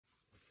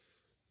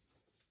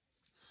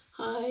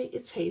Hi,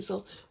 it's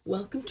Hazel.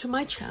 Welcome to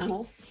my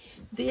channel.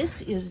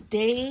 This is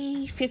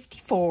day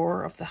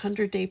 54 of the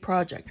 100-day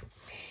project.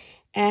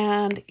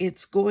 And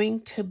it's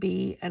going to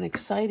be an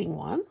exciting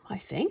one, I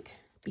think,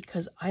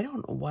 because I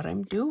don't know what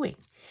I'm doing.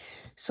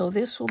 So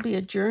this will be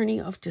a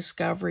journey of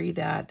discovery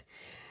that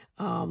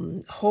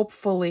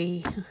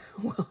hopefully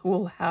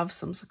will have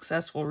some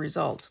successful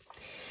results.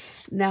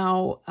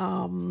 Now,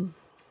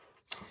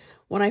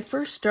 when I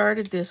first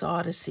started this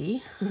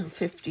odyssey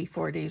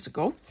 54 days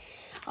ago,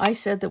 I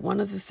said that one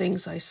of the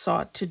things I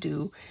sought to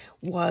do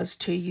was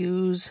to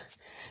use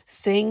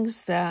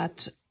things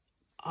that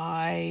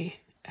I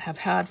have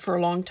had for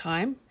a long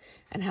time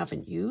and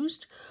haven't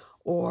used,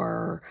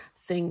 or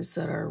things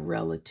that are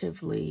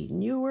relatively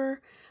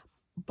newer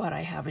but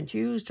I haven't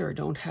used or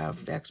don't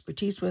have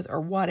expertise with, or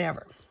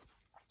whatever.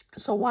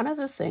 So one of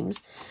the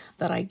things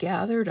that I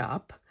gathered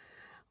up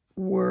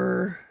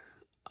were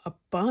a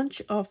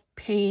bunch of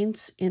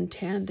paints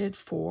intended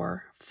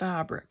for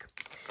fabric.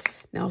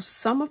 Now,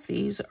 some of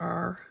these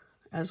are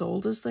as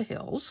old as the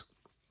hills.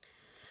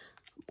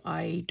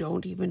 I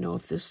don't even know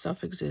if this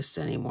stuff exists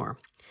anymore.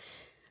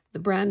 The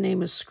brand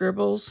name is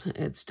Scribbles.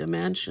 It's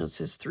dimensional. It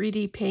says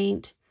 3D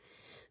paint,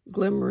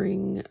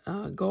 glimmering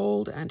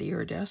gold and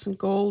iridescent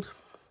gold.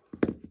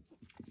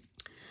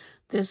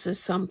 This is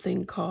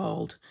something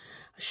called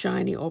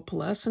shiny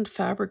opalescent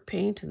fabric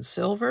paint in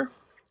silver.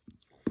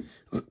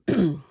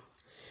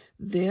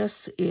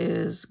 This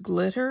is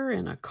glitter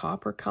in a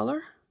copper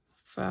color,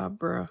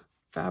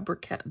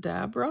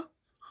 Fabricadabra.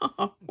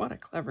 What a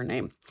clever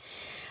name.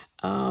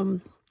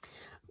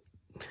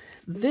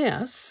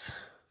 This,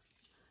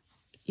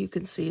 you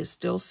can see, is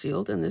still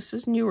sealed, and this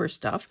is newer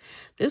stuff.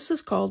 This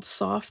is called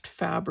Soft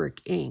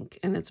Fabric Ink,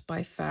 and it's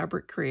by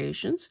Fabric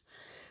Creations.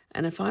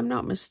 And if I'm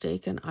not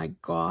mistaken, I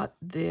got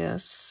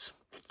this,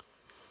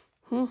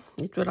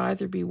 it would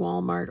either be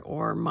Walmart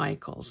or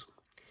Michael's.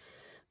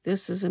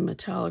 This is in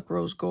metallic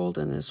rose gold,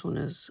 and this one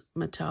is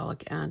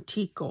metallic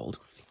antique gold.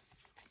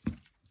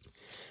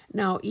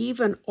 Now,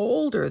 even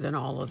older than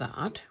all of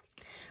that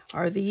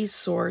are these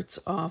sorts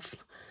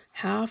of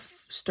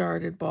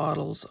half-started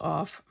bottles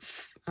of,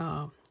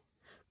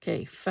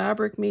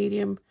 fabric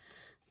medium,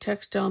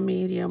 textile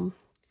medium,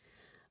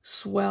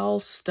 swell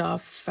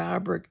stuff,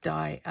 fabric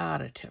dye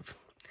additive.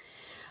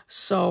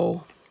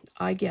 So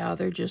I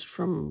gather just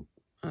from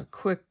a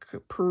quick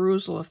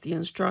perusal of the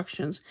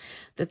instructions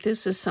that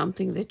this is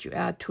something that you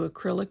add to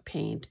acrylic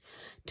paint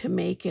to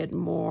make it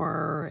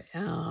more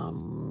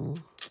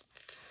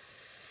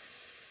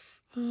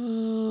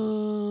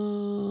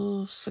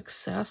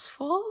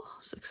successful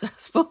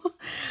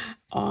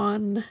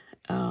on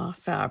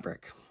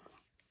fabric.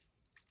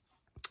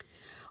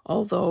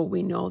 Although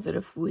we know that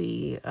if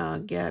we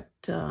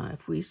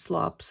if we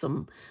slop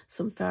some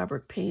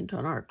fabric paint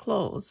on our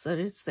clothes, that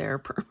it's there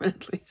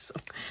permanently. So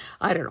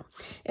I don't know.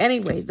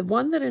 Anyway, the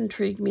one that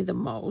intrigued me the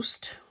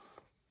most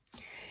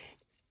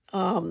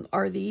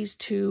are these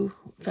two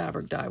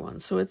fabric dye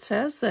ones. So it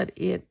says that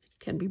it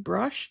can be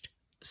brushed,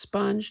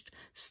 sponged,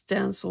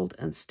 stenciled,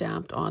 and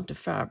stamped onto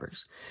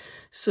fabrics.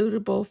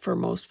 Suitable for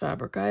most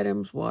fabric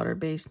items,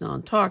 water-based,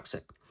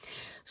 non-toxic.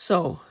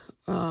 So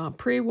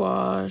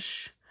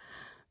pre-wash,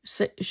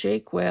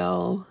 shake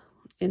well,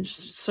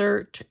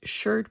 insert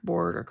shirt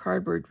board or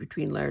cardboard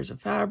between layers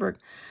of fabric,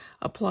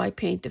 apply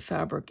paint to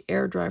fabric,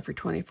 air dry for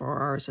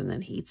 24 hours, and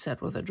then heat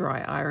set with a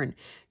dry iron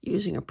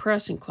using a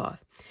pressing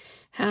cloth.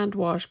 Hand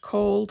wash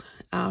cold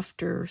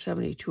after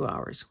 72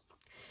 hours.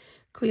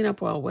 Clean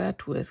up while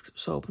wet with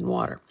soap and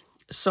water.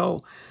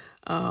 So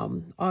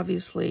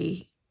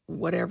obviously,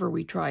 whatever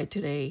we try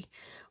today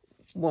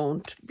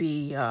won't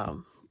be,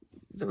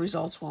 the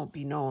results won't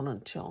be known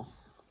until,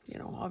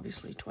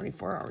 obviously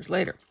 24 hours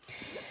later.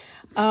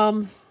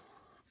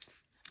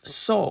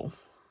 So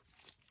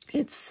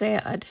it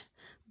said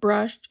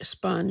brushed,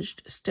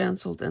 sponged,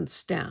 stenciled, and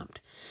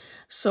stamped.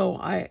 So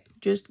I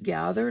just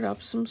gathered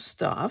up some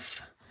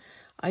stuff.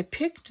 I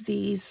picked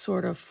these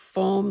sort of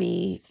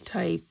foamy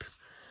type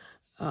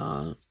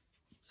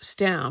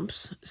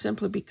stamps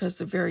simply because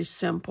they're very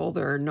simple.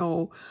 There are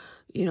no,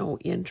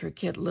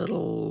 intricate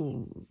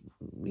little,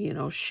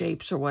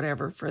 shapes or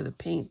whatever for the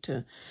paint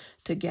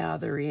to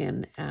gather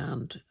in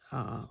and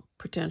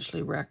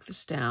potentially wreck the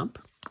stamp.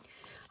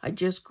 I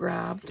just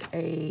grabbed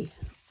a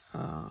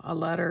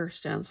letter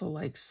stencil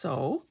like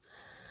so.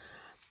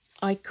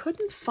 I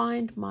couldn't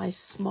find my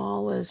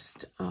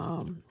smallest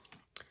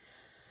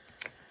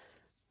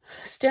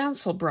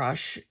stencil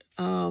brush.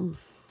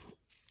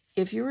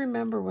 If you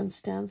remember when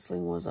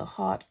stenciling was a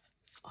hot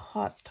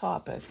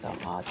topic, a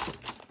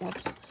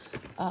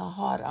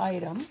hot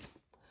item,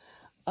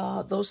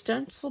 those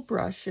stencil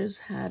brushes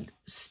had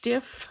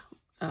stiff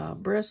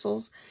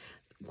bristles.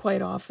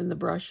 Quite often the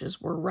brushes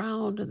were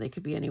round, and they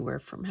could be anywhere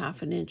from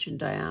 ½ an inch in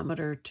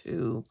diameter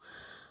to,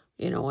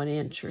 an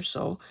inch or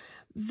so.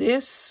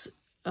 This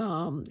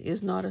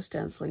is not a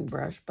stenciling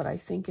brush, but I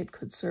think it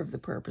could serve the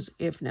purpose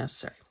if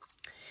necessary.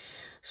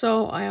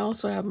 So I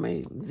also have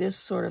this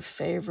sort of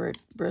favorite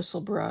bristle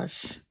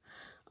brush.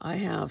 I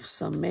have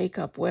some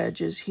makeup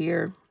wedges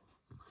here.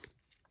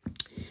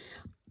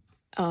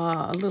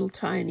 a little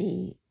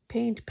tiny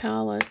paint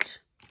palette.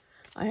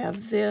 I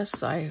have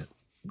this. I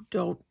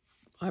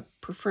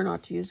prefer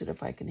not to use it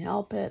if I can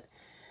help it.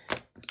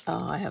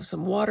 I have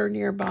some water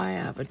nearby.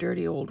 I have a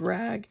dirty old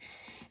rag.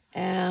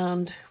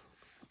 And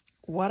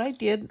what I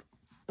did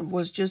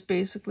was just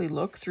basically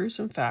look through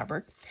some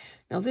fabric.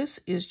 Now this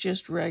is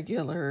just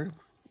regular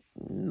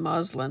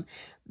muslin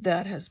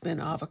that has been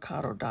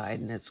avocado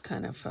dyed, and it's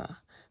kind of a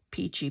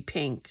peachy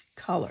pink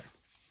color.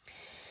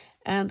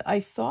 And I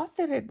thought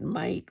that it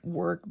might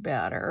work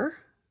better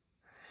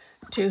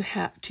to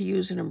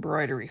use an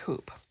embroidery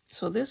hoop.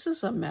 So this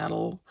is a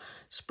metal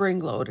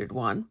spring-loaded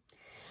one,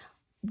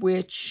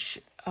 which,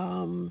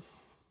 to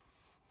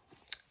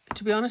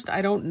be honest,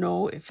 I don't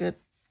know if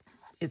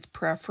it's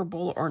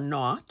preferable or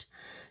not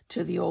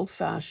to the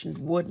old-fashioned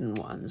wooden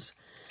ones.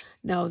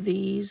 Now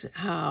these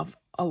have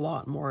a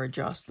lot more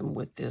adjustment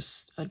with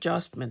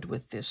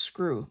this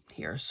screw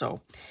here.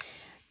 So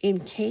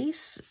in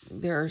case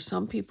there are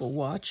some people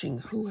watching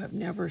who have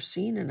never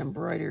seen an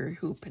embroidery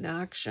hoop in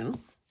action,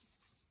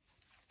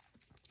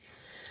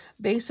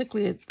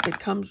 basically it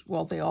comes,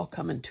 well, they all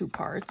come in two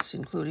parts,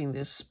 including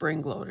this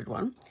spring-loaded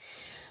one.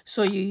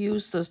 So you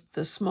use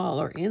the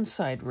smaller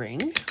inside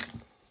ring,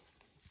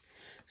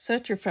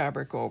 set your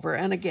fabric over,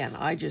 and again,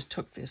 I just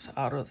took this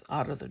out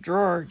of the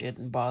drawer,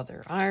 didn't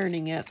bother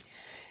ironing it.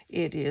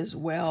 It is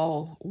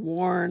well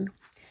worn.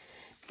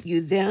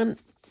 You then,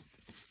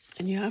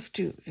 and you have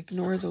to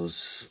ignore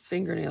those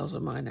fingernails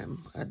of mine.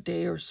 I'm a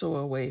day or so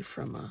away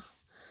from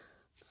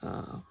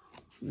a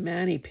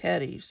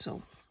mani-pedi.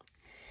 So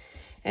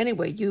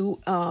anyway, you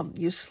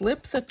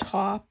slip the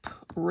top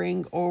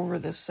ring over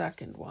the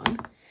second one,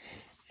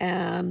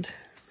 and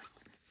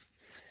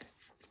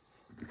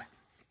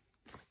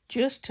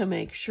just to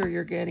make sure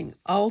you're getting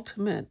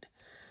ultimate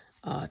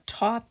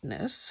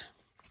tautness,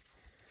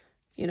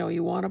 you know,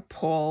 you want to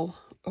pull,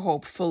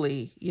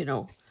 hopefully, you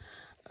know,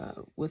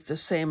 with the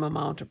same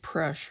amount of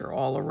pressure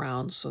all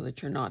around so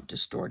that you're not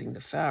distorting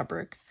the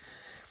fabric.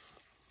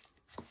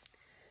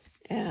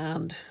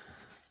 And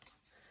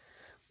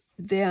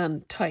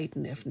then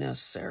tighten if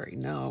necessary.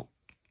 Now,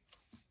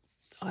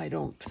 I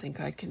don't think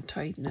I can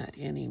tighten that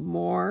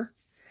anymore,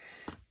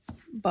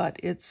 but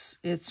it's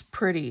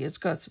pretty. It's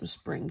got some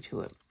spring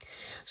to it.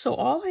 So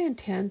all I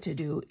intend to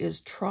do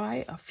is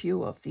try a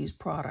few of these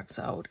products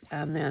out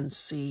and then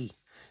see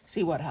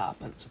what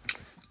happens.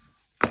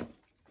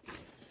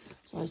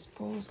 So I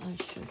suppose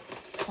I should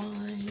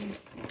find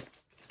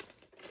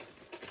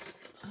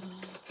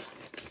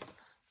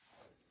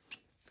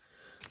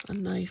a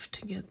knife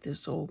to get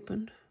this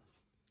open.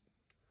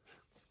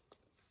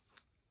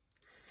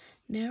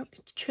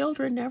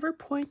 Children, never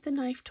point the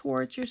knife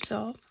towards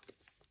yourself.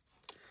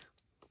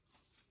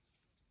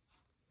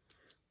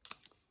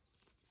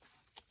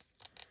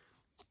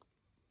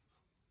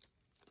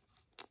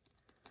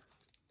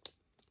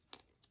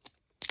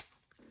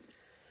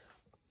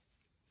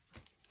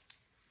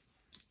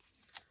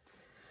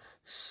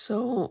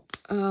 So,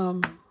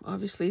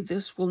 obviously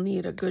this will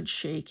need a good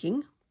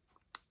shaking.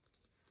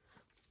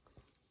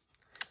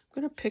 I'm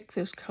going to pick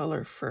this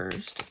color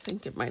first. I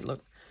think it might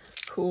look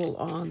cool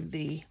on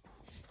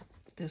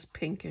this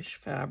pinkish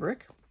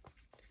fabric.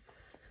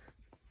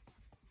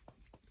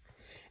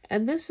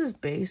 And this is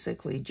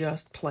basically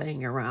just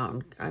playing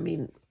around. I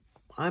mean,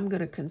 I'm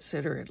going to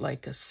consider it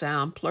like a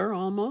sampler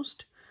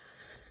almost.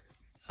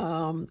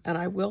 And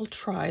I will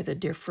try the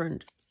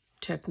different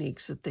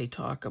techniques that they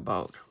talk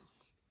about.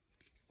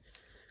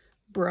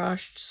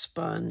 Brushed,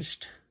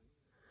 sponged,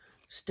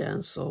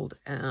 stenciled,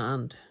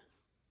 and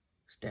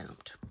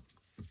stamped.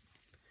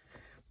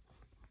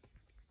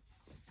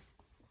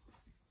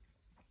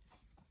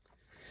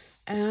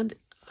 And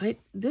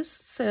this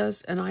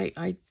says, and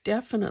I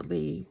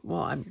definitely,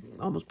 well, I'm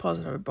almost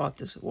positive I bought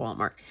this at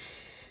Walmart.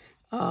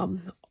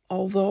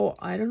 Although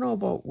I don't know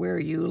about where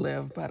you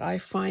live, but I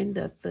find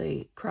that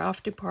the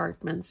craft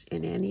departments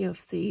in any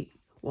of the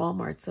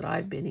Walmarts that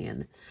I've been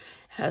in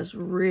has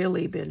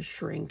really been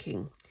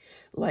shrinking,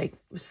 like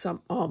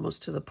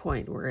almost to the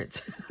point where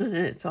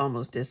it's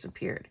almost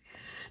disappeared.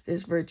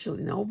 There's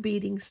virtually no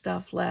beading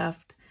stuff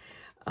left.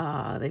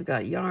 They've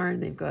got yarn,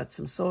 they've got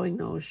some sewing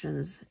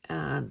notions,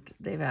 and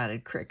they've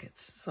added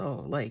crickets.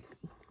 So, like,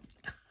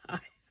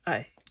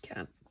 I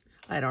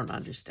don't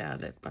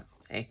understand it, but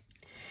hey,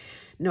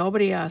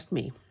 nobody asked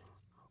me.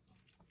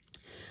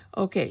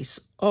 Okay,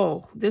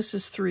 so, this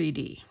is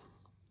 3D.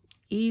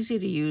 Easy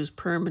to use,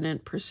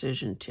 permanent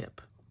precision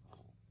tip.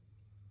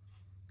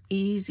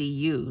 Easy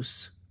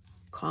use,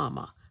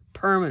 comma,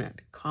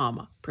 permanent,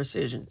 comma,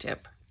 precision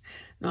tip.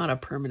 Not a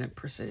permanent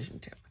precision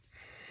tip.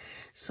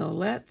 So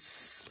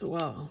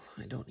well,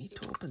 I don't need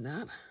to open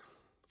that.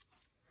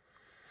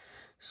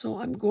 So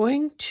I'm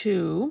going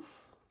to,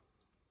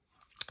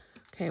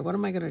 okay, what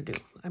am I going to do?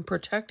 I'm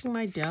protecting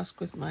my desk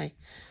with my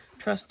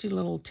trusty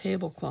little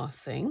tablecloth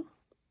thing.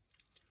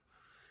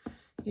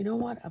 You know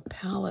what? A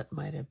palette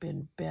might have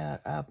been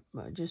bad,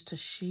 just a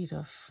sheet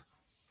of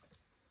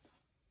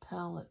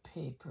palette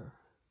paper.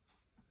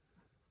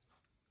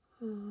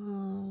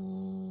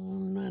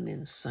 None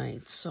in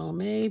sight. So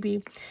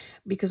maybe,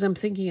 because I'm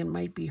thinking it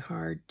might be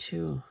hard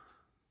to...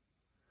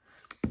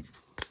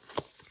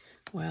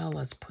 Well,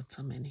 let's put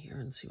some in here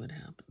and see what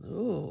happens.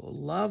 Oh,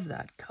 love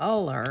that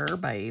color,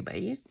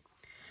 baby.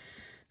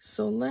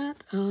 So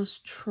let us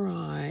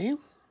try...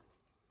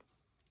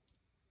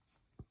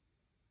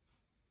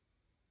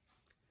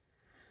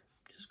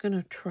 Just going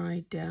to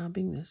try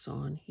dabbing this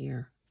on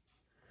here.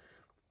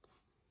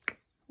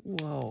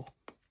 Whoa.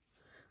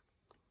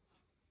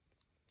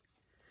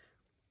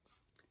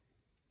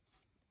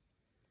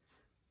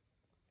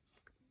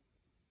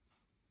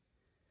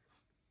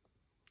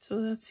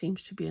 So that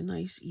seems to be a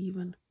nice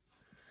even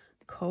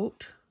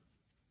coat.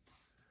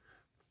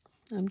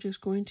 I'm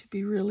just going to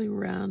be really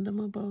random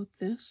about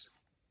this.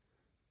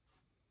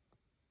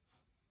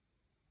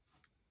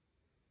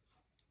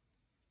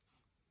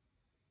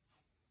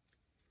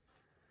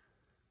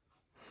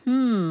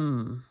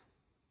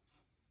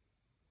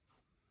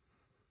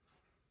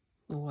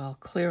 Well,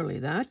 clearly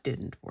that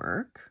didn't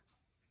work.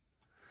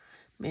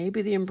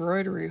 Maybe the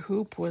embroidery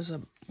hoop was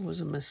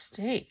a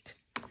mistake,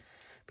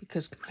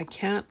 because I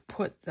can't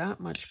put that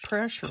much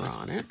pressure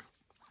on it.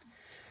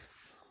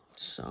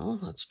 So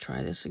let's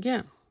try this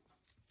again.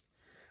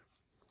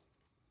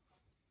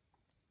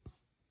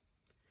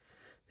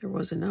 There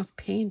was enough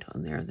paint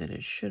on there that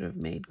it should have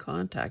made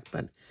contact,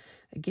 but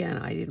again,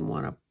 I didn't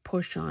want to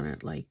push on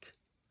it like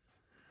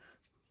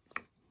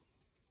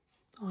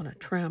on a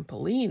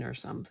trampoline or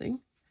something.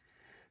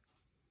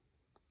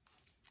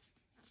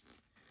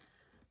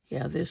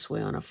 Yeah, this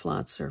way on a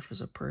flat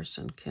surface, a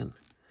person can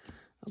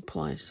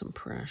apply some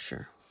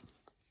pressure.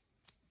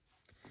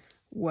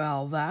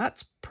 Well,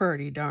 that's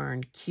pretty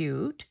darn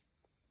cute.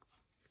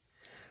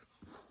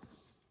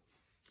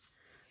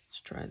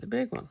 Let's try the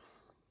big one.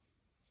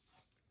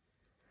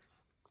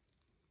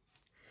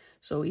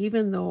 So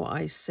even though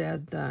I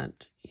said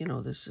that, you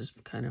know, this is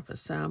kind of a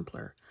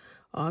sampler,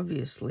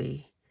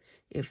 obviously,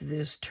 if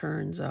this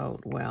turns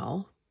out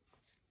well,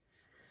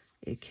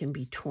 it can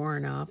be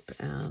torn up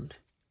and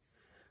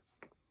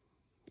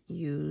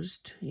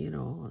used, you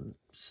know, on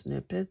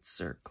snippets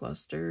or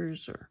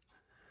clusters or...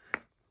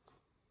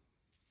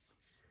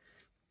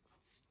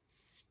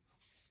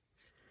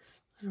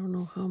 I don't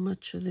know how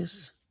much of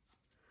this...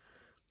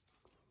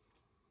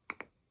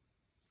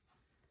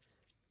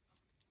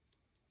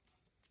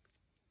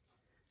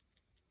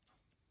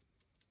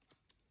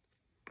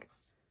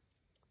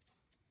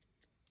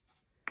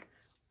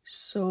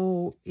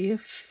 So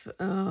if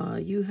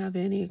you have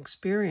any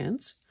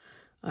experience,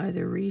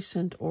 either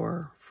recent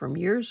or from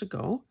years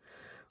ago,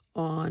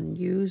 on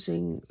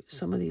using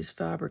some of these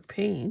fabric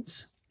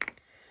paints,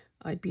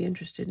 I'd be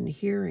interested in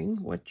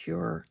hearing what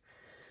your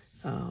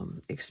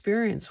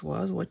experience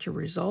was, what your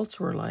results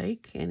were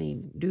like, any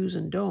do's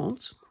and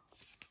don'ts.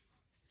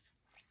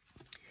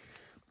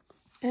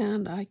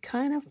 And I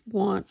kind of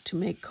want to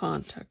make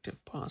contact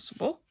if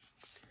possible.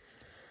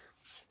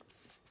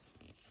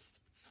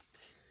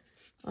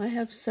 I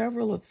have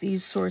several of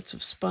these sorts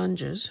of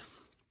sponges.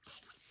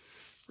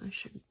 I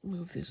should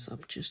move this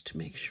up just to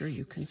make sure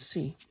you can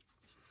see.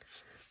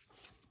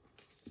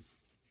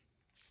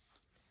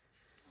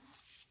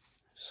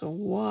 So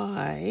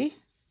why?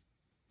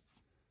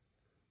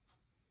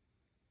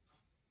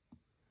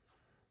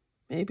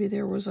 Maybe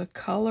there was a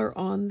color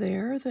on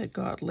there that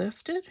got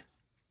lifted?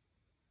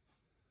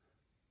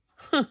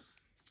 Huh.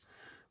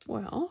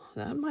 Well,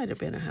 that might have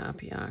been a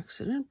happy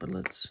accident, but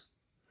let's...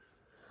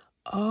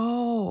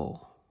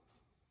 Oh.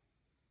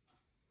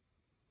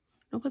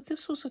 No, but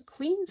this was a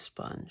clean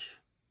sponge.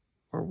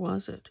 Or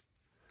was it?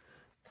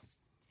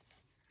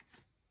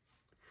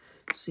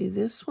 See,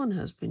 this one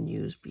has been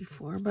used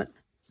before, but...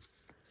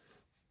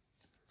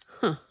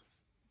 Huh.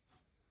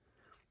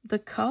 The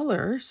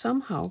color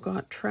somehow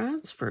got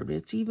transferred.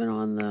 It's even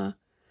on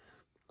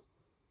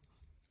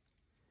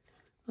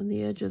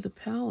the edge of the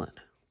palette.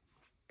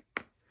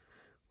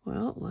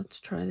 Well, let's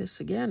try this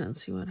again and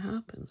see what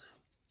happens.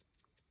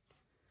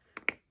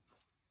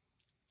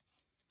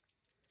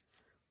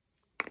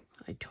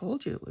 I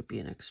told you it would be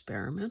an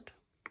experiment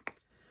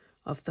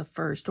of the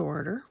first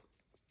order.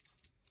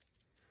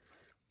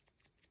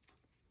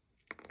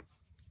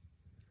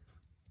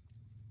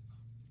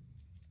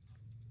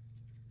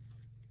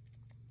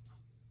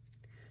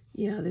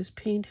 Yeah, this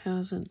paint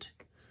hasn't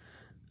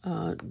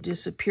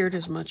disappeared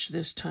as much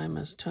this time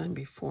as time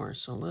before.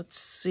 So let's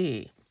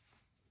see.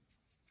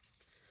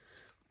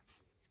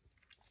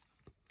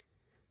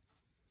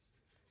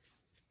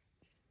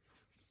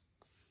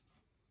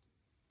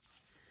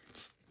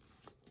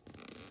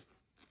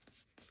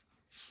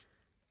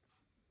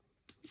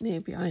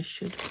 Maybe I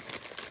should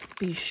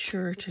be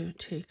sure to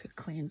take a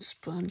clean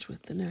sponge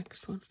with the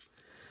next one.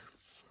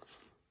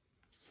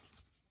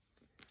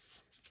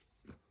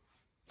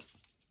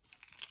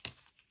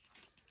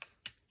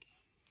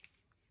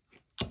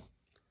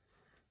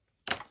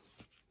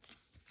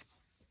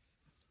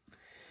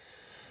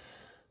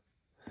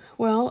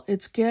 Well,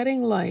 it's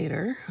getting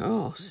lighter.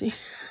 Oh, see,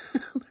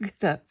 look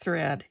at that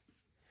thread.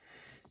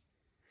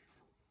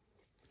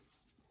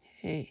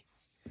 Hey,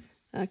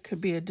 That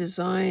could be a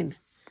design,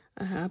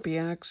 a happy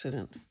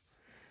accident.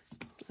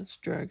 Let's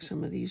drag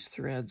some of these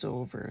threads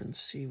over and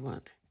see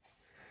what.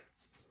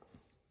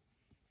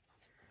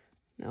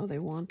 Now they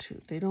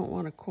don't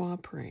want to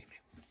cooperate.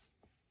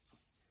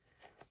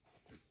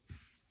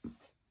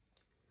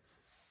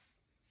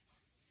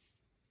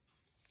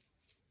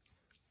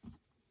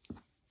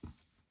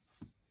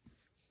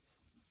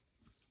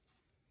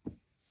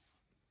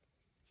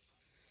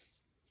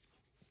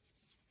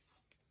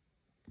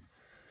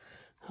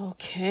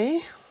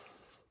 Okay,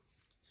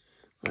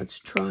 let's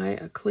try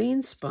a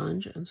clean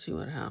sponge and see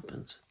what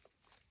happens.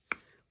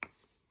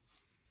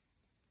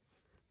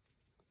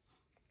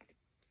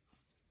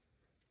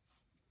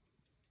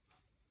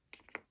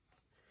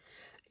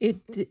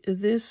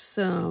 This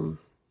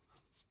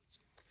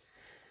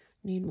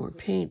need more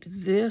paint.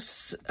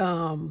 This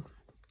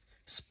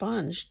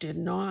sponge did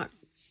not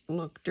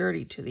look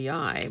dirty to the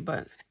eye,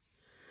 but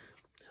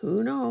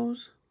who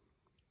knows?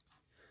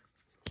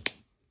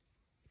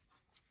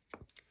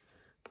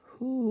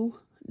 Who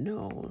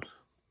knows?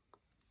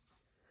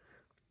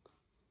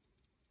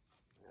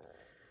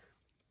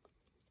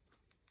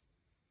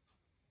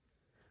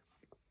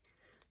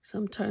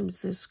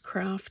 Sometimes this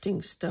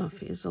crafting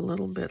stuff is a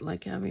little bit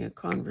like having a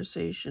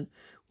conversation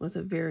with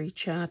a very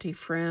chatty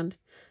friend.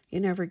 You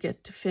never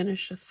get to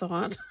finish a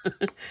thought,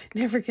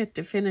 never get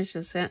to finish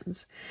a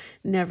sentence,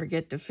 never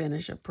get to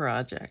finish a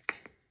project.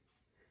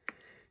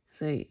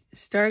 So you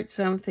start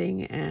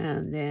something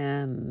and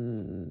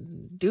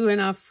then do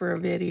enough for a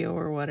video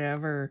or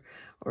whatever,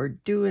 or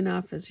do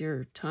enough as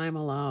your time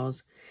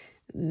allows,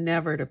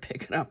 never to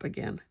pick it up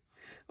again.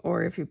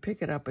 Or if you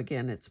pick it up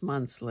again, it's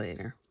months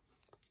later.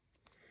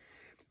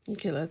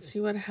 Okay, let's see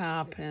what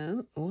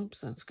happened. Oops,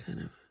 that's kind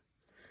of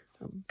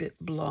a bit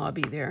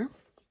blobby there.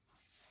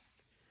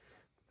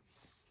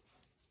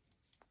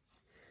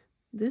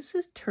 This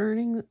is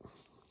turning...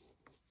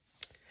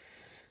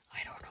 I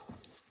don't know.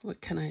 What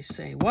can I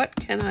say? What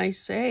can I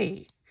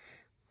say?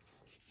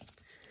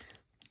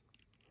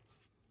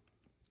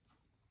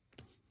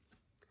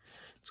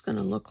 It's going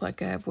to look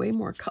like I have way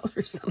more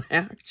colors than I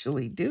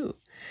actually do.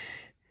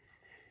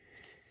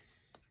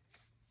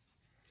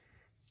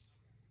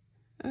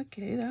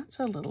 Okay, that's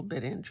a little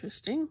bit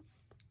interesting.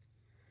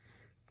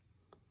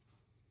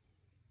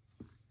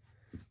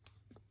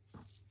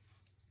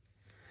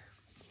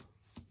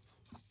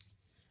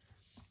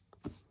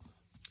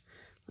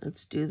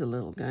 Let's do the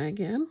little guy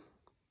again.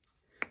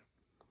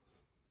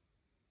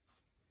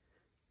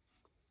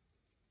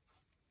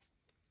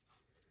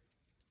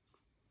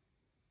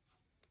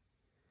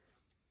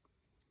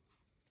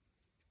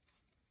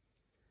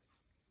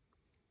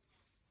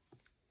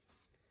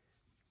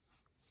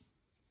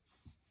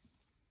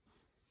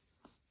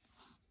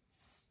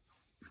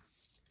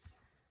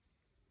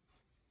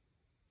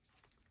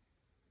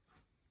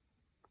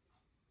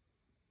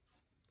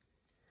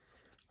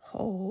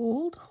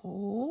 Hold,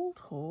 hold,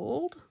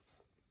 hold.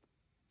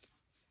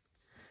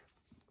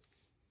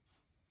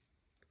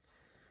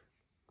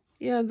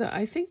 Yeah,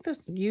 I think that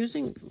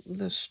using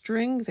the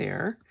string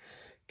there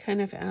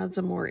kind of adds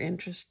a more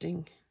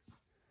interesting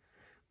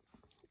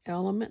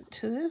element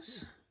to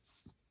this.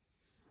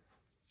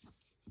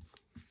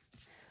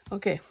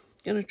 Okay,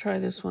 gonna try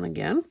this one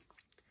again.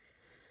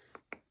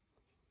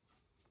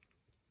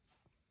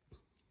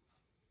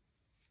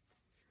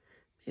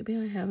 Maybe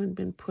I haven't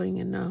been putting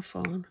enough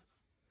on.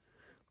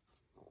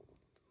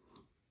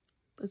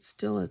 But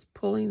still, it's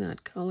pulling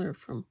that color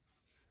from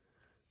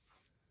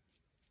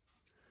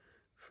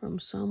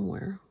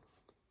somewhere.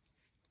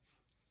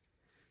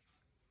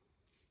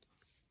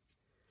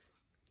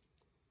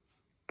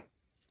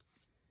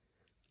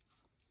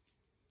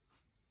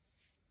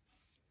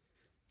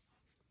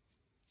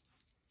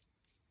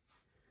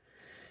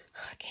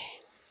 Okay.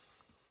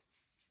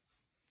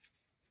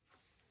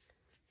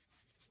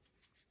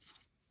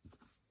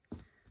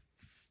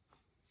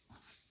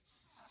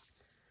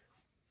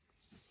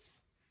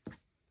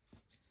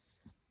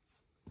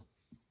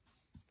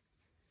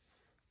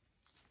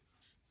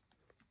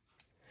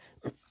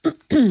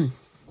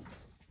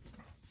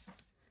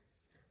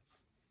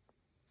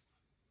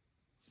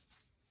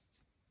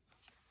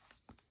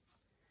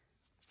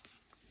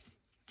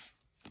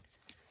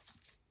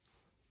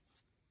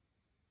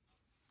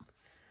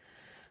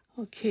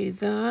 Okay,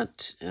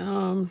 that,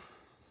 I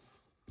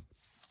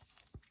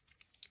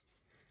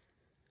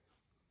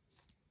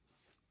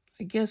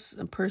guess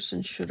a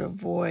person should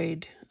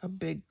avoid a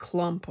big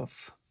clump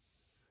of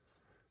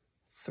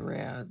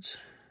threads.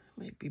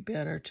 Might be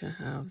better to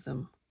have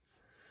them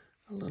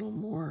a little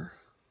more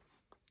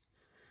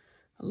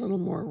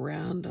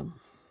random.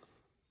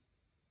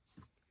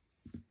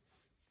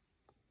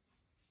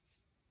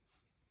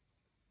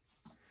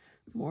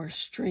 More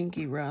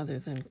stringy rather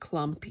than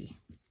clumpy.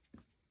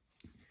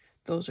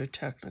 Those are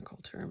technical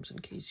terms in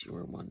case you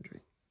were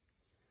wondering.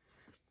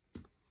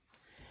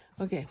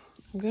 Okay,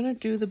 I'm going to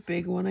do the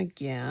big one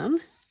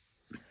again.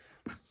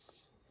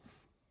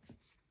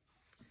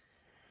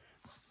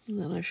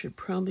 And then I should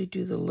probably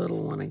do the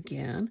little one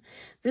again.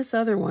 This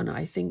other one,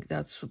 I think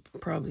that's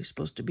probably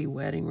supposed to be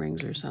wedding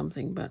rings or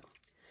something, but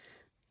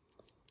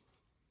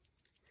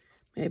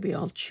Maybe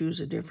I'll choose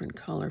a different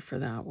color for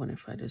that one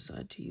if I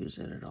decide to use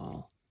it at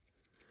all.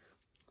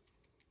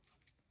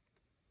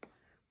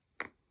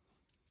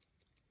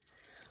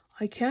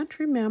 I can't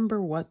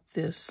remember what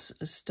this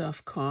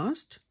stuff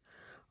cost,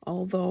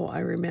 although I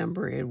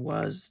remember it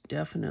was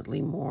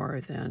definitely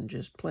more than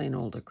just plain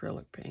old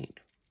acrylic paint.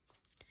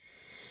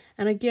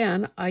 And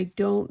again, I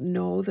don't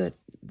know that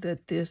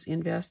this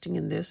investing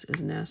in this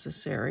is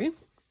necessary,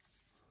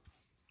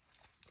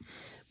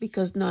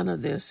 because none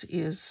of this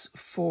is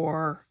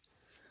for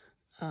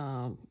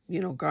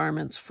you know,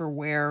 garments for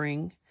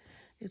wearing.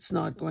 It's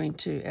not going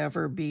to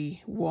ever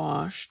be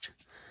washed.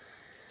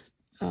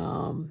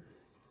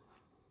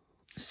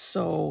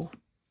 So,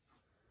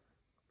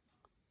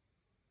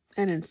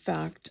 and in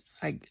fact,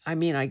 I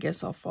mean, I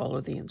guess I'll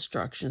follow the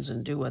instructions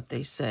and do what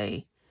they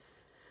say.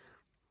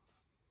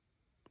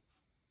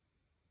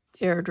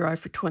 Air dry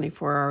for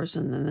 24 hours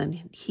and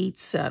then heat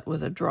set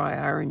with a dry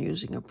iron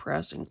using a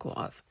pressing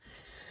cloth.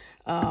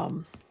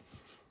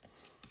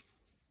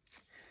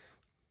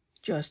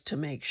 Just to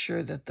make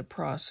sure that the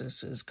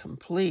process is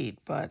complete.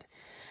 But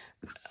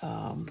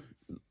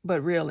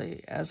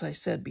really, as I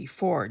said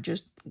before,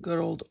 just good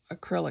old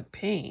acrylic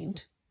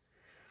paint,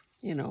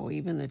 you know,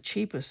 even the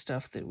cheapest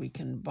stuff that we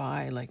can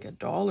buy like at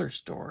dollar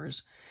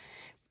stores,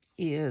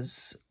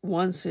 is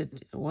once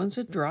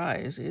it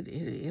dries, it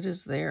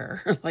is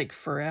there like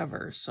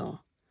forever. So,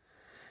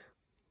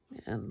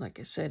 and like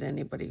I said,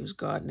 anybody who's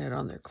gotten it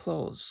on their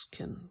clothes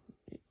can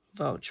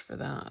vouch for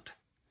that.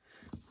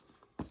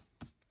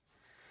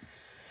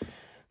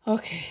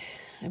 Okay,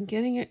 I'm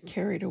getting it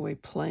carried away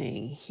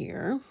playing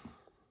here.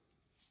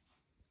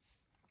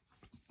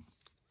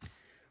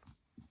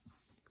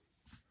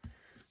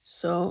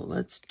 So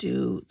let's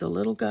do the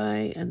little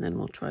guy and then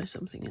we'll try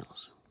something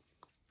else.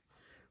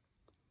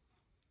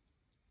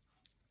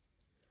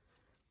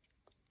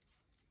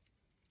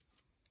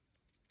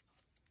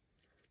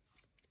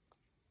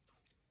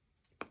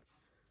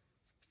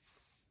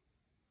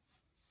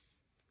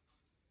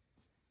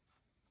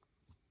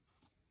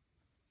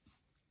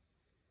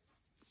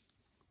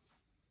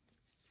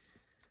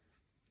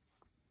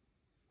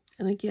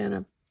 And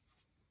again,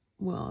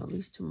 well, at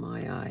least to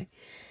my eye,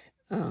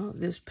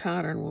 this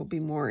pattern will be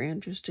more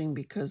interesting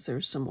because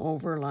there's some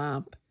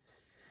overlap,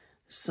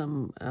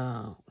 some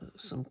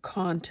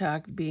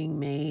contact being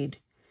made,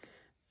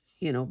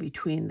 you know,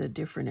 between the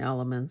different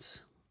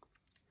elements.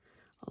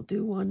 I'll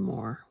do one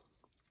more.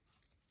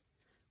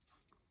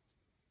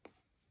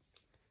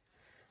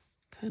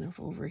 Kind of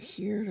over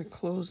here to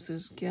close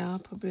this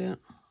gap a bit.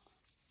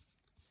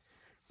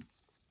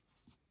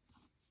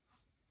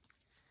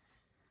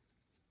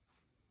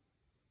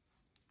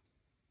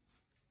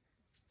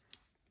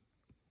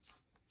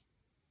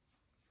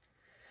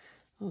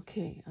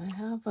 Okay, I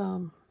have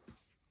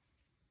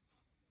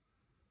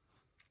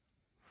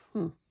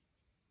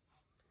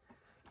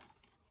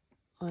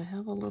I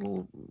have a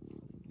little,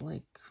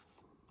 like,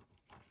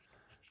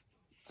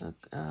 what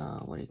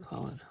do you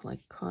call it?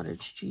 Like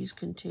cottage cheese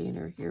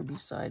container here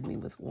beside me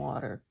with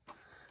water.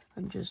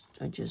 I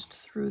just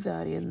threw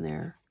that in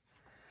there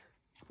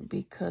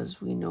because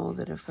we know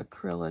that if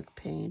acrylic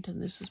paint,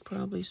 and this is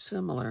probably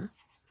similar,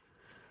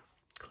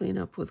 clean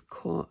up with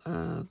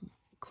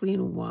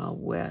clean while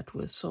wet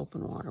with soap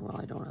and water. Well,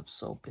 I don't have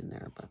soap in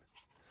there, but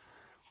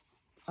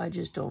I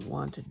just don't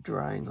want it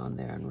drying on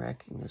there and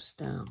wrecking the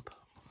stamp.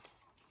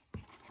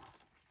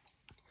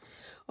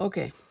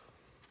 Okay.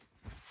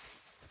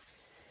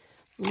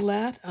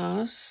 Let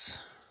us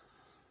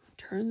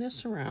turn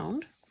this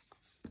around.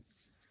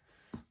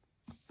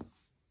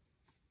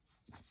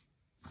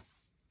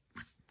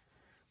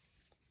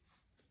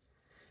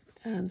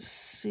 And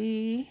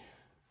see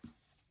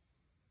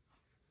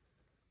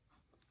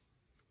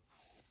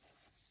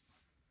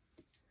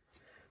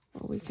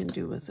what we can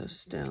do with a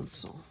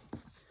stencil,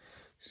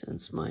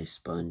 since my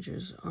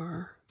sponges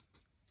are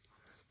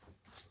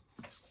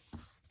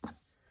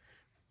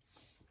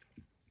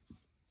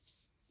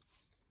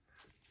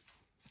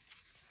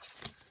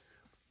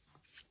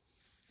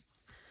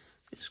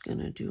just going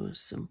to do a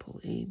simple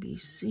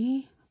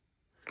ABC.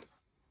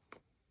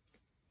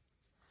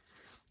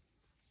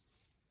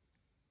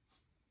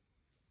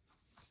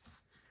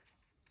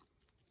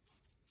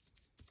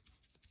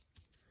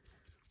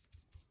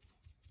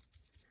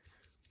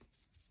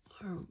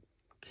 Or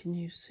can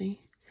you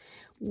see?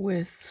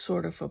 With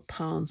sort of a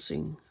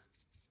pouncing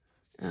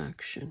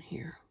action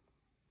here.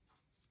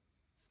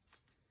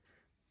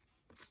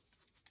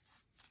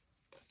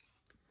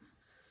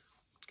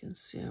 You can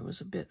see I was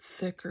a bit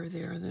thicker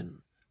there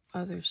than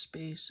other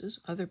spaces,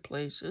 other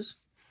places.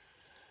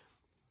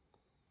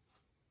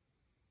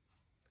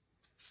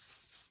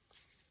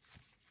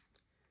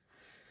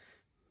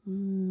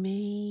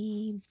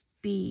 Maybe,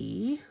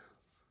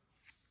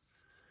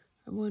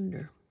 I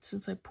wonder,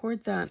 since I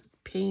poured that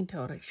paint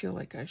out, I feel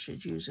like I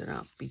should use it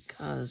up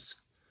because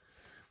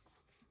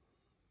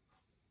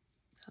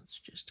that's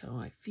just how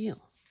I feel.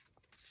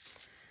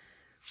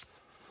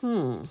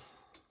 I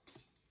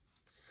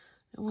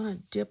want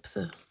to dip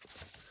the,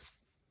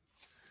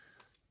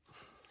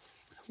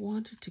 I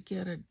wanted to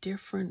get a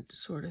different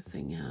sort of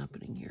thing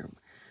happening here.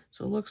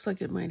 So it looks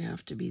like it might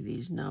have to be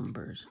these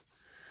numbers.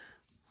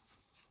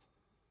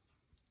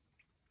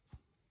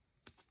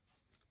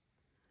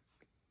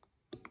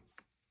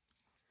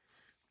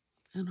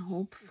 And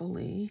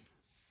hopefully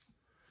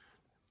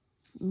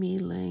me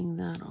laying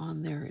that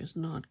on there is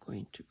not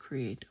going to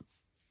create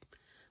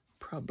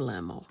a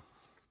problemo.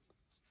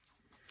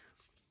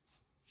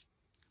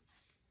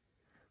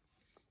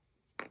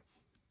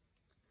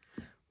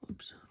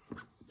 Oops.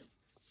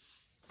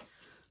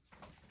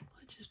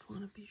 I just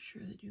want to be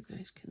sure that you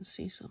guys can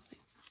see something.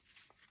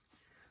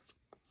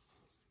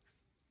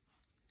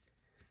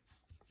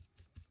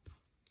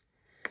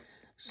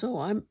 So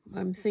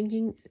I'm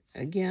thinking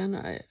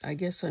again, I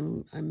guess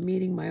I'm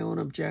meeting my own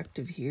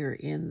objective here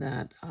in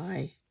that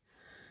I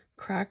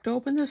cracked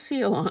open the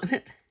seal on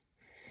it,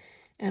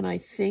 and I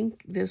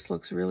think this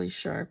looks really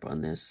sharp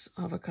on this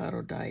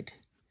avocado-dyed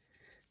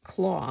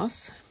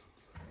cloth.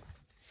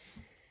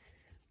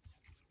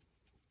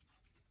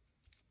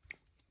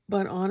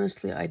 But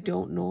honestly, I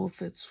don't know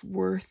if it's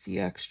worth the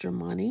extra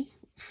money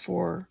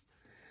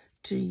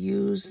to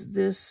use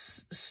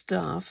this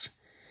stuff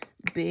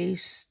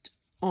based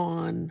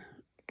on,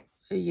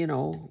 you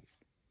know,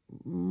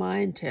 my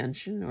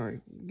intention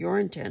or your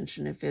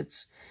intention, if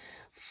it's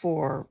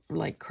for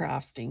like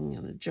crafting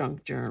in a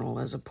junk journal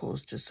as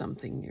opposed to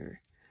something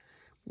you're,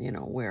 you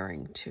know,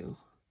 wearing to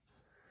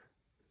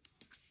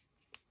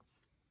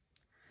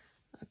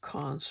a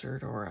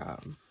concert or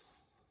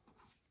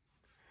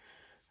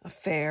a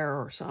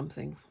fair or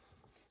something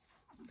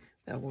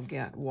that will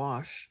get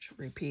washed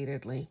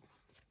repeatedly.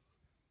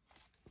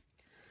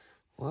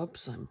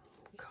 Whoops, I'm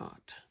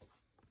caught.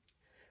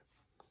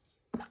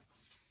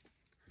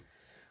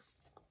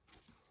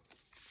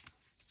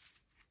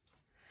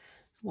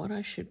 What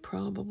I should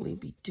probably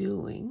be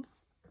doing,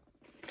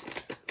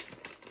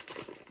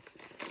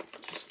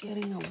 just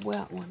getting a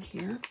wet one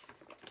here.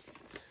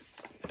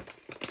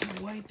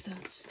 I'll wipe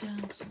that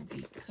stencil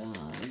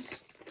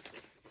because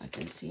I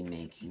can see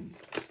making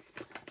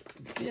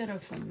a bit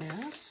of a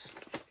mess.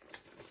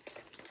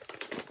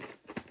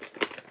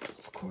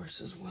 Of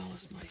course, as well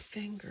as my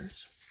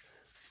fingers.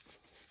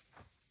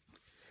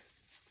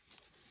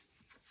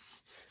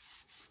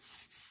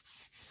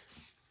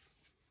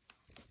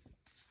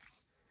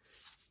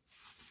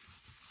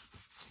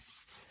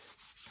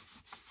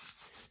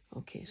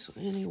 Okay, so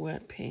any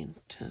wet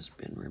paint has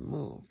been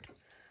removed.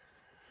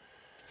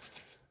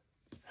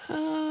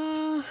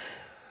 Okay,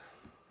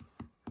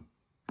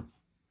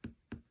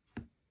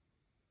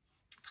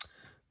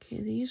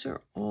 these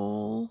are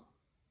all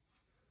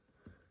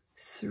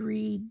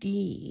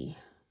 3D.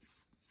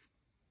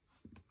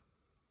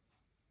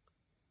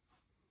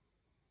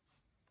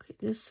 Okay,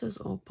 this says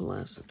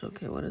opalescent.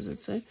 Okay, what does it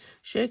say?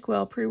 Shake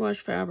well, pre-wash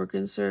fabric,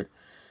 insert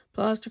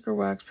plastic or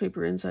wax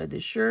paper inside the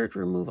shirt,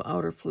 remove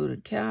outer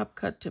fluted cap,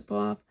 cut tip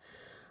off,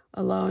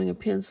 allowing a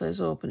pin-size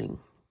opening.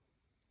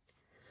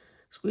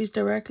 Squeeze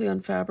directly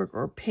on fabric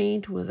or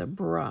paint with a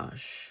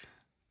brush.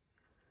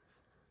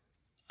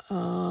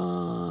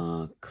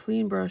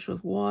 Clean brush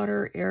with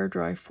water, air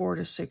dry 4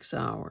 to 6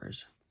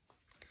 hours.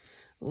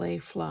 Lay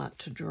flat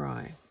to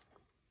dry.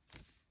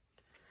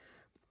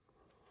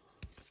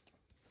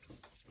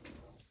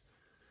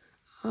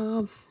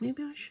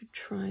 Maybe I should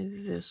try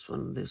this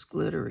one, this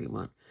glittery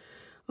one.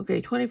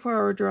 Okay,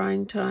 24-hour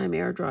drying time,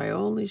 air dry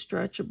only,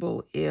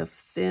 stretchable if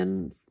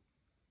thin,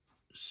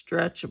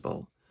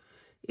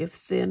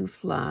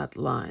 flat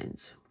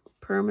lines.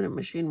 Permanent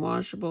machine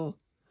washable.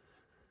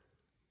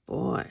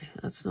 Boy,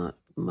 that's not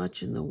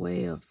much in the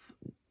way of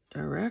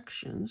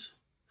directions.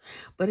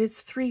 But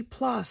it's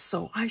 3+,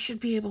 so I should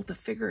be able to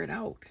figure it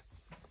out.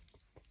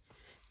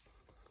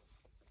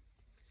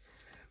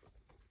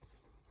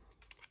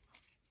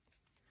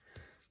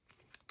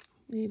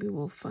 Maybe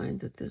we'll find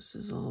that this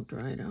is all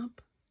dried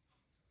up.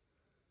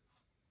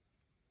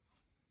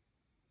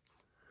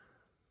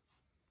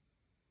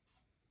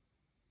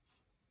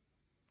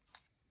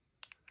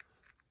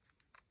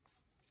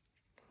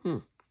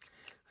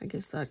 I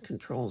guess that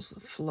controls the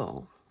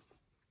flow.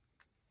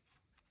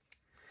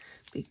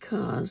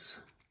 Because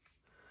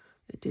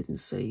it didn't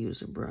say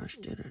use a brush,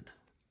 did it?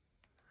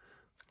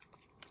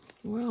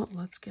 Well,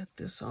 let's get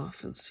this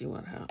off and see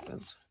what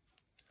happens.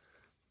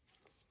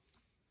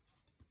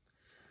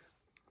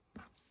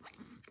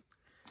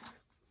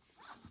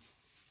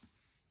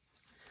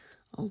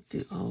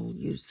 I'll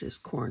use this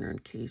corner in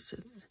case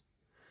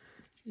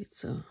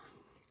it's a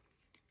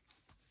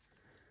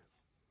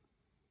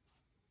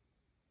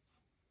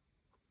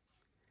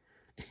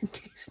in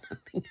case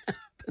nothing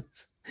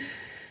happens.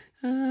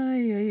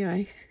 Ay, ay,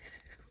 ay.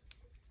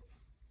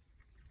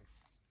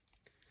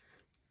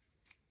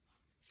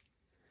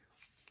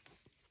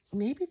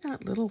 Maybe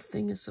that little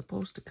thing is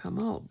supposed to come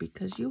out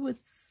because you would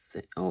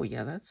think, oh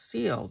yeah, that's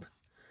sealed.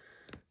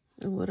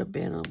 It would have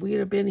been, we'd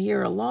have been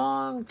here a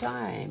long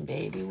time,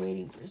 baby,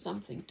 waiting for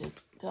something to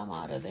come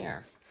out of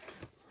there.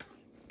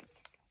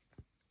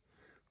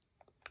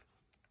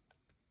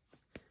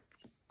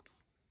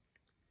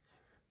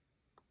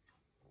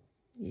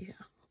 Yeah.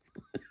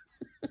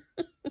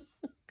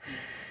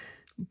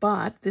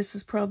 but this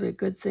is probably a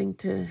good thing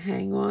to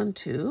hang on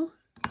to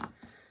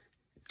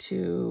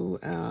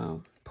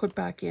put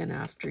back in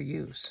after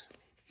use.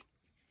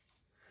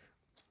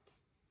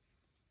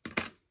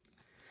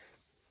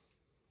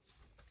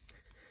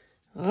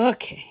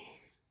 Okay.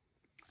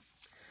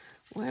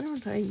 Why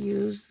don't I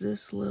use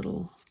this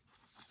little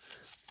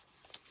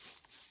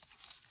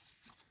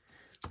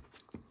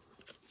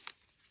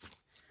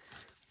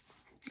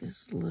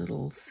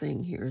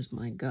thing here as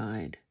my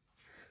guide.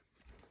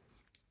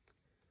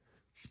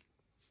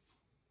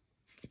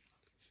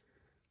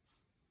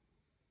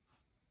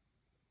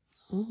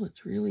 Oh,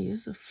 it really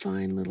is a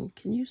fine little,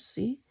 can you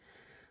see?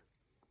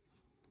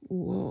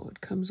 Whoa, it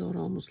comes out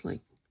almost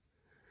like,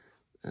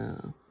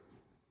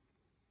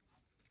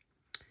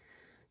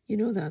 you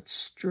know that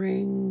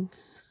string,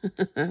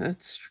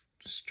 that's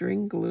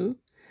string glue?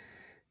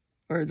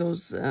 Or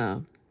those,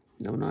 no,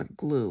 not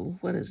glue,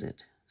 what is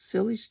it?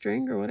 Silly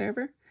string or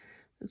whatever?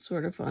 It's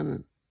sort of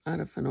out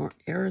of an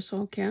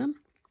aerosol can.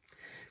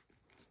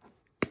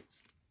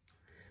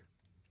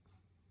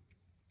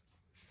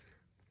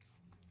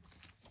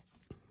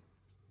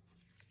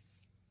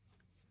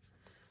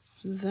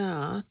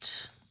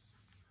 That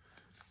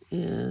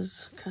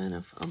is kind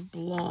of a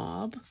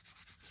blob.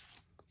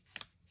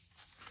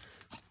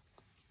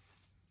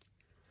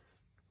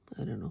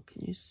 I don't know,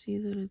 can you see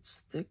that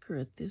it's thicker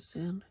at this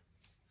end?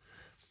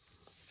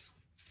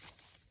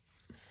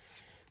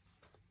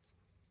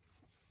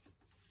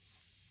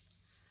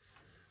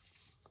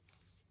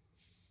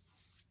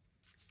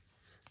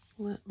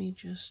 Let me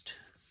just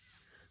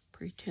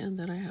pretend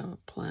that I have a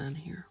plan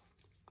here.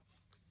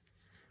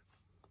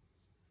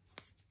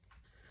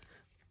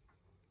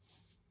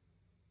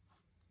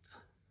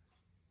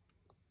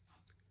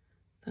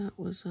 That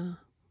was a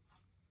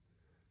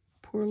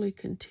poorly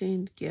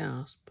contained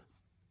gasp.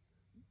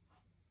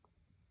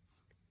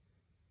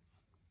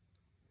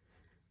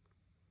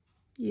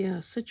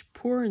 Yeah, such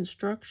poor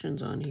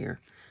instructions on here.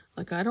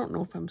 Like, I don't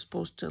know if I'm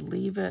supposed to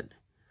leave it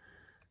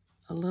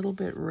a little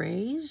bit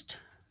raised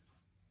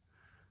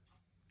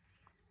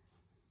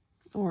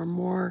or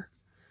more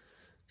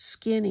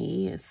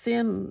skinny, a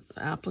thin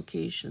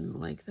application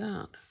like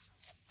that.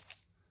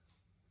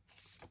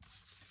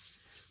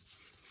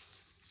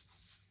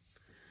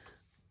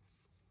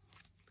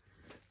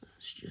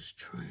 Let's just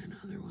try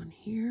another one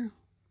here.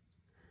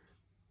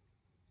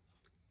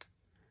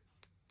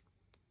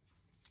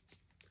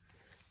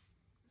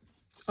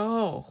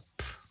 Oh,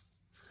 pff.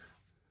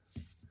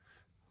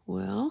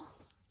 Well,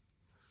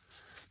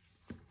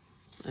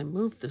 I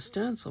moved the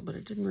stencil, but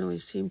it didn't really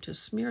seem to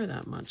smear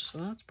that much, so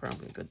that's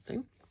probably a good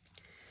thing.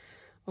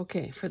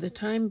 Okay, for the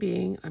time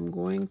being, I'm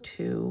going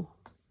to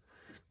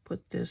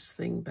put this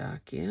thing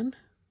back in.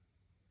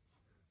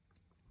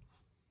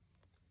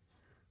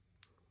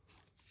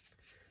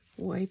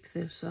 Wipe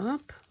this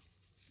up.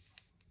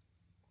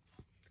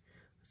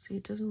 See,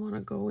 it doesn't want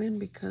to go in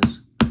because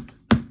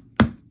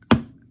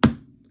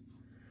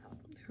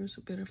there's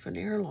a bit of an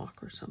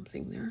airlock or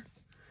something there.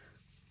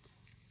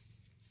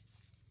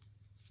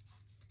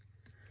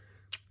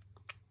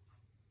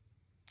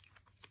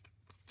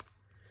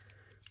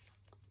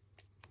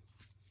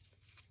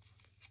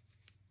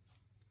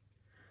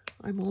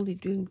 I'm only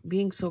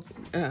doing such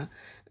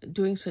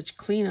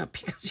cleanup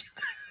because you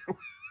guys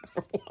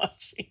are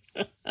watching.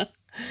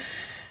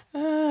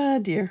 Ah,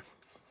 dear.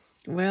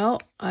 Well,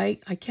 I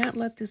can't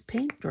let this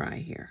paint dry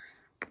here.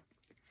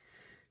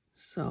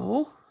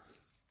 So,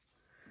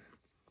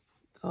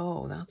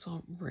 oh, that's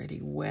already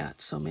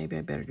wet, so maybe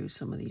I better do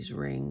some of these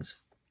rings.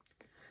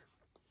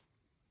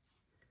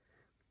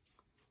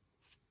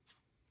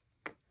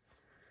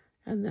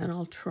 And then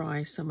I'll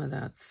try some of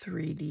that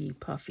 3D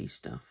puffy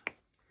stuff.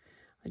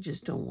 I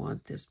just don't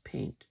want this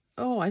paint.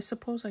 Oh, I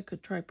suppose I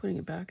could try putting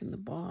it back in the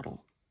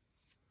bottle.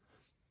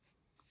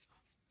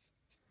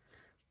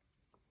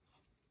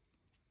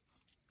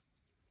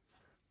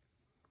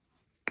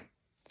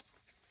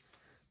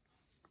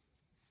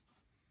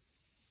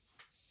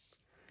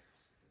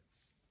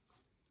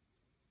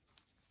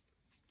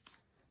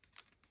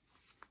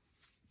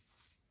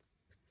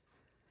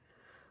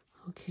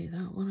 Okay,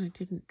 that one I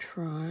didn't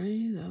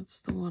try. That's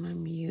the one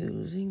I'm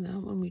using.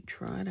 That one we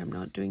tried. I'm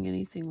not doing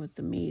anything with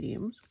the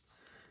mediums.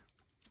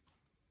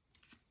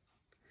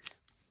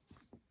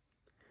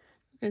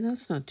 Okay,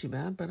 that's not too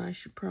bad, but I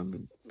should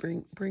probably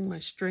bring my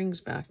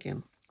strings back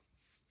in.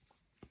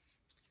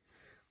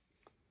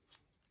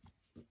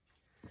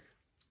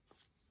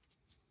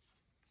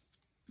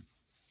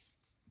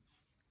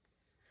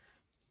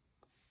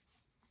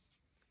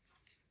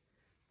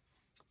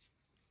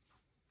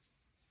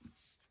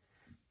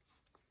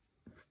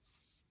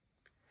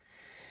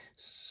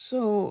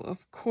 So,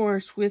 of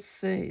course,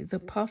 with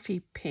the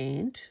puffy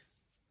paint,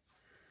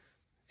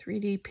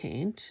 3D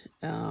paint,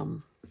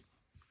 I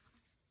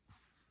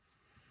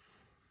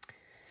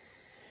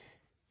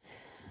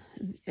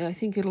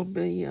think it'll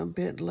be a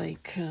bit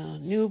like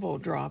Nuvo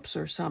drops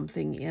or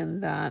something in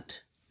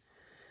that,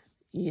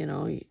 you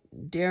know,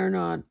 dare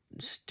not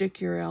stick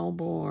your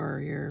elbow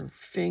or your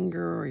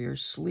finger or your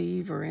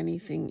sleeve or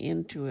anything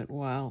into it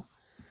while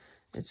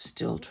It's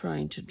still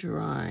trying to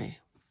dry.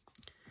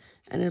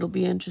 And it'll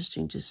be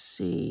interesting to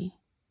see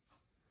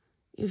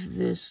if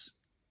this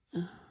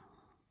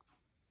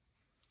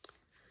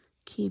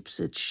keeps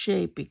its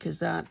shape, because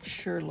that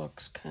sure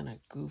looks kind of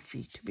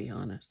goofy, to be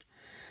honest.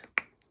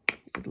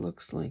 It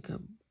looks like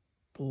a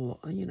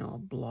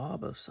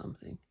blob of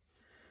something.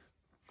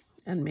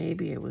 And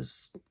maybe it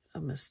was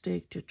a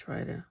mistake to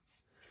try to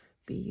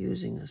be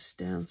using a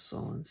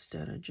stencil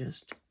instead of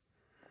just...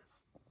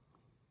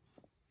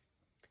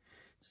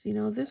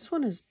 So, this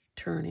one is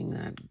turning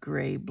that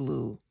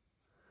gray-blue.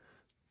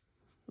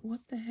 What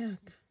the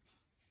heck?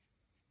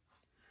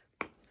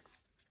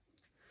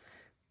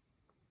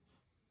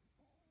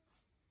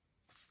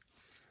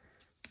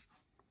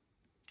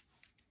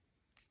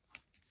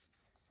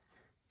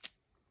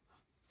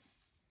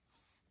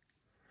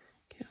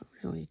 Can't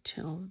really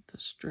tell if the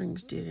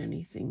strings did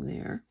anything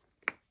there.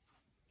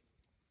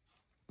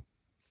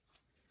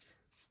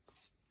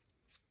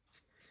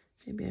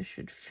 Maybe I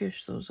should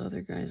fish those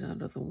other guys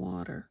out of the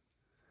water.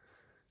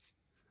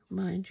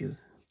 Mind you,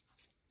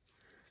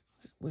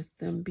 with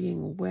them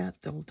being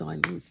wet, they'll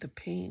dilute the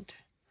paint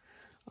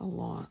a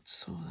lot,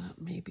 so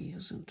that maybe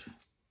isn't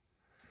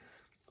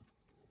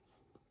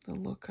the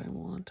look I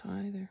want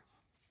either.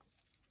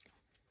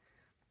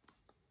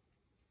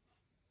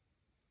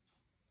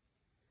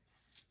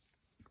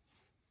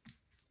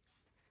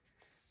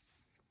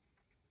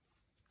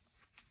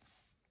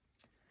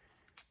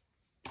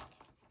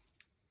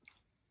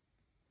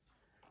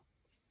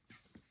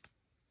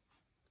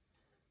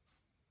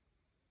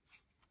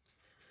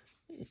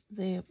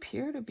 They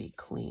appear to be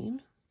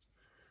clean.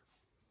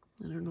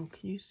 I don't know,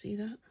 can you see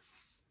that?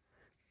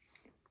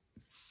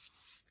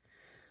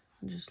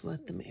 I'll just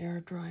let them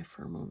air dry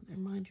for a moment.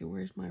 And mind you,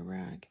 where's my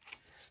rag?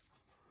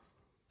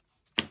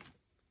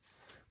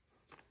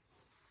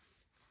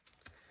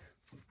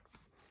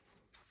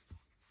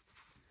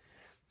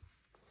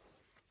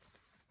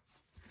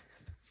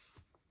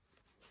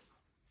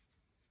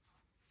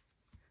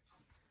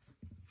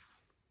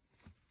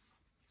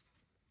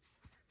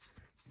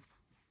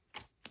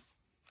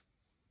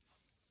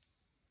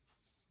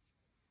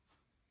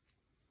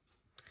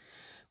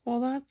 Well,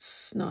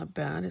 that's not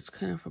bad. It's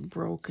kind of a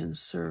broken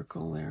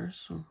circle there,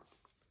 so.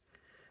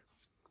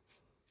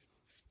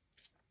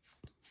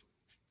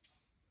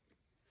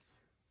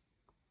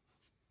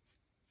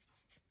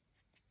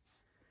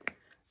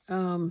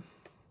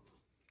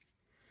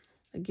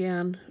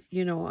 Again,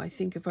 I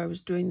think if I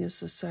was doing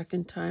this a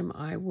second time,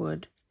 I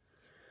would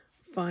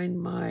find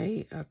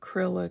my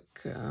acrylic,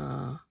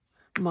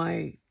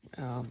 my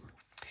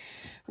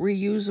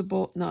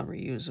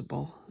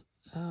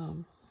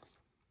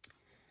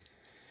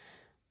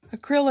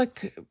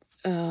acrylic,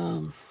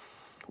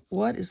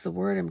 what is the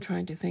word I'm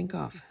trying to think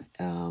of?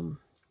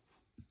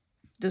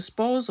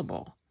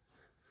 Disposable.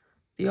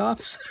 The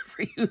opposite of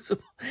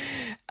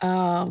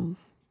reusable.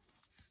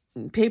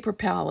 Paper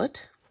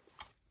palette.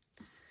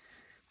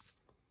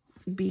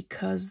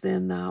 Because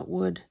then that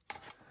would,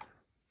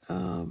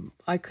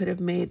 I could have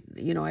made,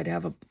 I'd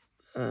have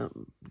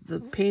the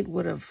paint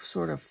would have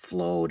sort of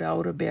flowed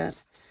out a bit,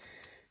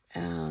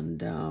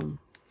 and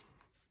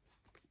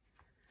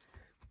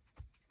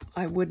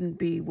I wouldn't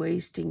be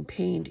wasting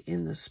paint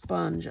in the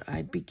sponge.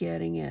 I'd be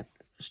getting it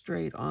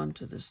straight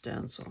onto the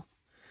stencil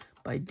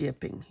by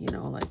dipping,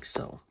 like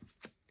so.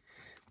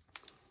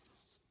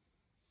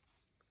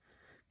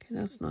 Okay,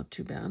 that's not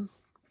too bad.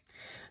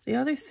 The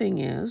other thing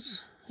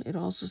is, it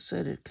also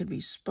said it could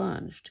be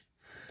sponged.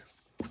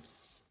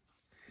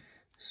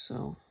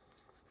 So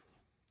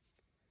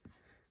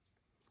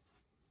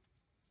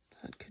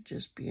that could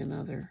just be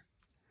another,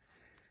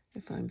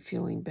 if I'm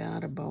feeling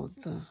bad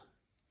about the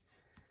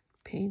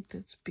paint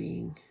that's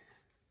being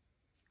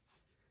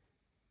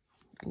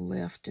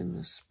left in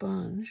the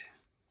sponge.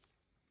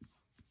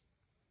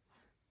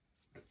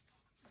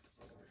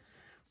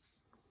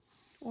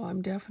 Well,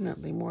 I'm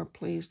definitely more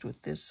pleased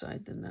with this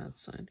side than that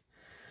side.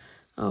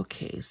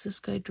 Okay, is this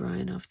guy dry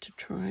enough to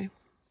try?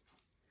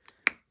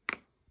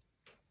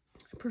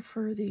 I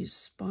prefer these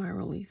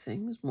spirally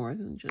things more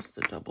than just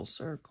the double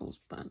circles,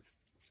 but...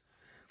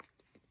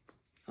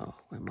 Oh,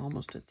 I'm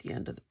almost at the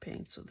end of the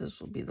paint, so this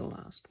will be the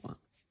last one.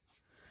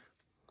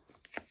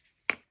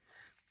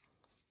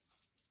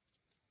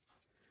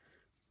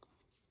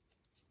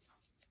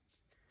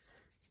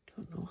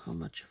 Don't know how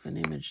much of an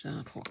image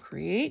that will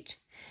create,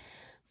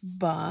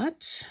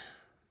 but...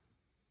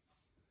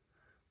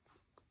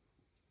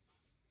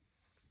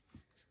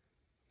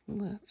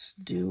 Let's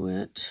do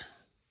it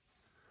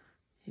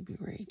maybe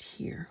right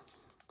here.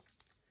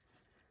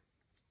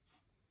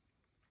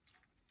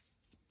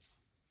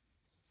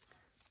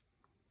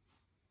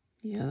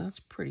 Yeah,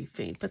 that's pretty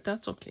faint, but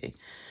that's okay.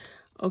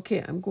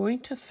 Okay, I'm going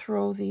to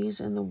throw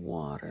these in the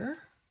water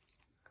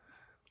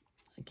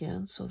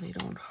again so they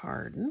don't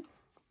harden.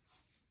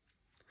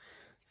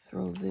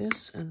 Throw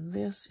this and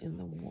this in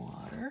the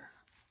water.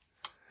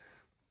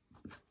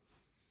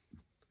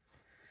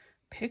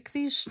 Pick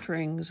these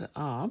strings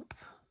up.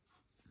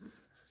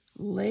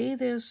 Lay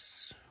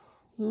this,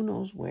 who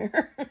knows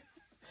where,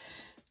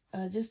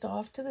 just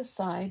off to the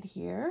side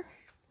here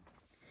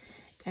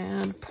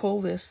and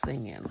pull this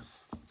thing in.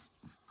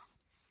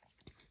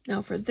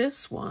 Now for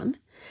this one,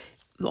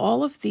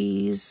 all of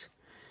these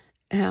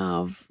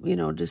have, you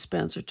know,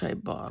 dispenser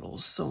type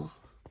bottles, so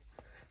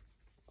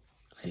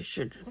I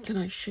should, can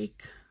I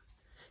shake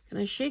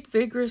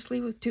vigorously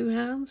with 2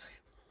 hands?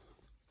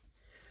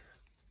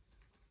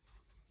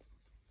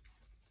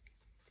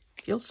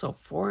 Feels so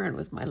foreign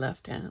with my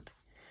left hand.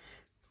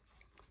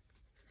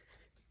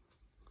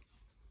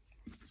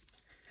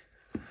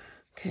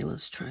 Okay,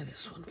 let's try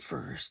this one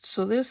first.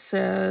 So this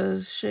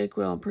says shake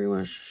well,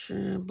 pre-wash,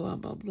 blah,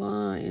 blah,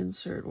 blah,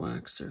 insert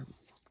waxer.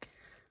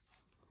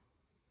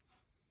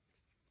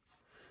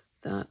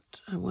 That,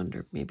 I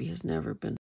wonder, maybe has never been